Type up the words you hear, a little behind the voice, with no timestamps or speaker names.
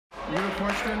New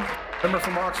question. Member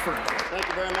from Oxford. Thank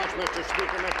you very much, Mr.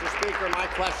 Speaker. Mr. Speaker, my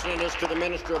question is to the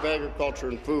Minister of Agriculture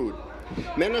and Food.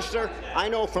 Minister, I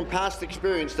know from past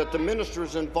experience that the minister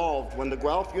is involved when the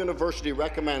Guelph University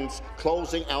recommends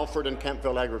closing Alfred and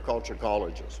Kemptville Agriculture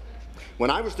colleges.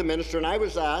 When I was the minister and I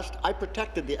was asked, I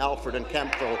protected the Alfred and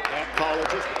Kemptville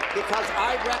colleges because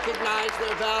I recognize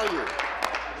their value.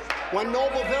 When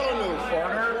Noble Villeneuve, a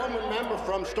former member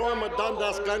from Stormont,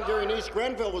 Dundas, Glengarry and East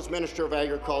Grenville, was Minister of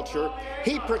Agriculture,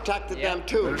 he protected them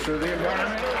too. Minister of the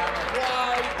Environment.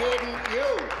 Why didn't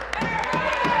you?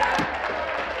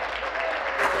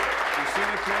 You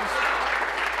seated, please.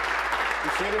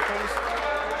 You seated,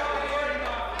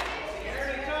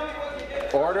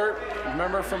 please. Order.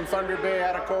 Member from Thunder Bay,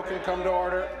 Atikokan, come to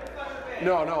order.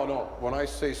 No. When I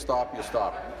say stop, you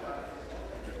stop.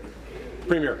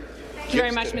 Premier. Thank you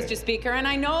very much, Mr. Speaker. And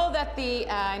I know that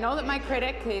my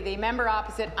critic, the member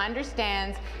opposite,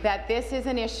 understands that this is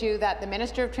an issue that the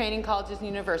Minister of Training Colleges and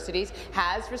Universities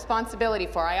has responsibility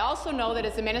for. I also know that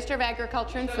as the Minister of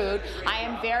Agriculture and Food, I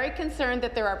am very concerned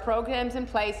that there are programs in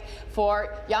place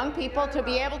for young people to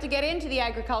be able to get into the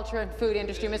agriculture and food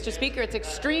industry. Mr. Speaker, it's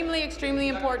extremely, extremely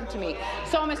important to me.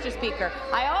 So, Mr. Speaker,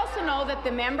 I also know that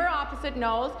the member opposite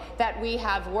knows that we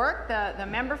have worked, the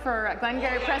member for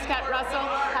Glengarry Prescott Russell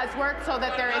has worked so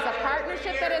that there is a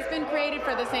partnership that has been created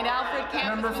for the St. Alfred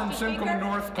campus, Member from Simcoe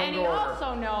North, come and to he order.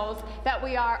 also knows that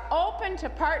we are open to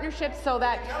partnerships so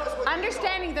that,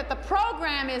 understanding that the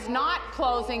program is not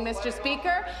closing, Mr.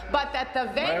 Speaker, but that the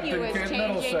venue is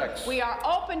changing. We are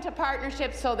open to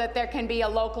partnerships so that there can be a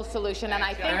local solution, and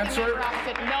I think the member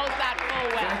opposite knows that full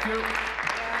well. Thank you.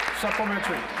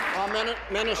 Supplementary.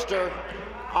 Minister,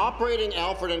 operating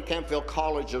Alfred and Kemptville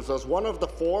colleges as one of the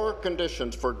 4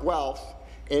 conditions for Guelph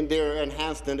in their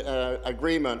enhanced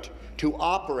agreement to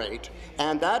operate,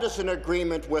 and that is an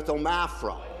agreement with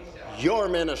OMAFRA, your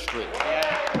ministry.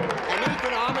 An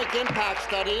economic impact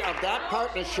study of that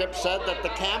partnership said that the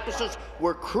campuses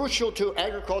were crucial to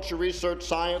agriculture research,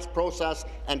 science, process,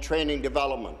 and training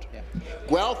development.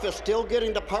 Guelph is still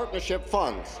getting the partnership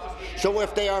funds, so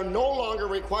if they are no longer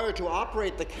required to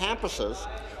operate the campuses,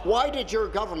 why did your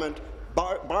government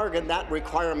bargain that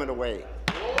requirement away?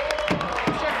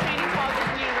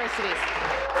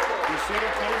 You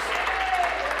seated, please.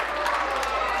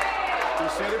 You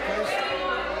seated, please.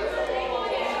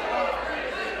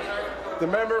 The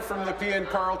member from the PN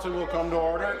Carleton will come to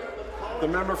order. The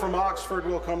member from Oxford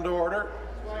will come to order.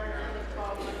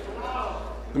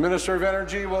 The Minister of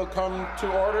Energy will come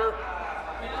to order.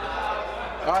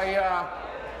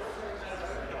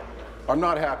 I'm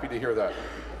not happy to hear that.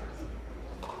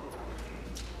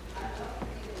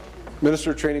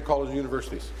 Minister of Training Colleges and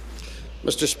Universities.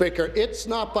 Mr. Speaker, it's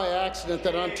not by accident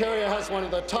that Ontario has one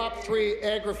of the top 3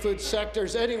 agri-food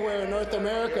sectors anywhere in North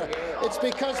America. It's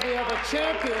because we have a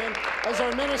champion as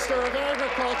our Minister of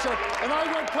Agriculture, and I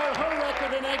would put her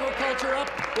record in agriculture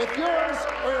up with yours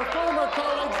or your former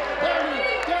colleagues any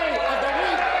day of the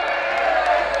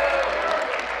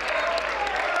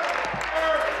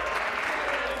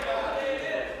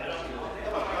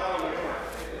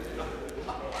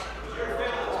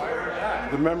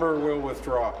week. The member will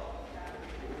withdraw.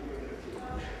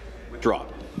 Draw.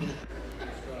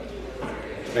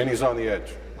 And he's on the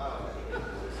edge.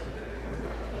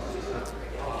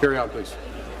 Carry on, please.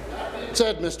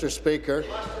 Said, Mr. Speaker,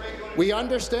 we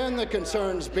understand the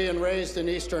concerns being raised in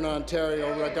Eastern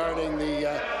Ontario regarding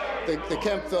the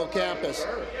Kemptville campus.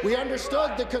 We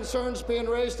understood the concerns being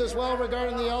raised as well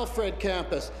regarding the Alfred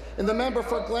campus. And the member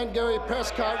for Glengarry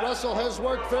Prescott Russell has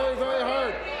worked very, very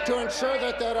hard to ensure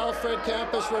that that Alfred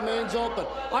campus remains open.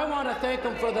 I want to thank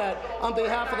him for that on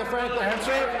behalf of the Franklin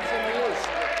Conservatives and the youth.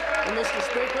 And Mr.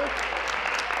 Speaker,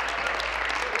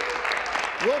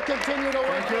 we'll continue to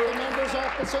work with the members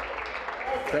opposite.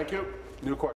 Thank you. New question.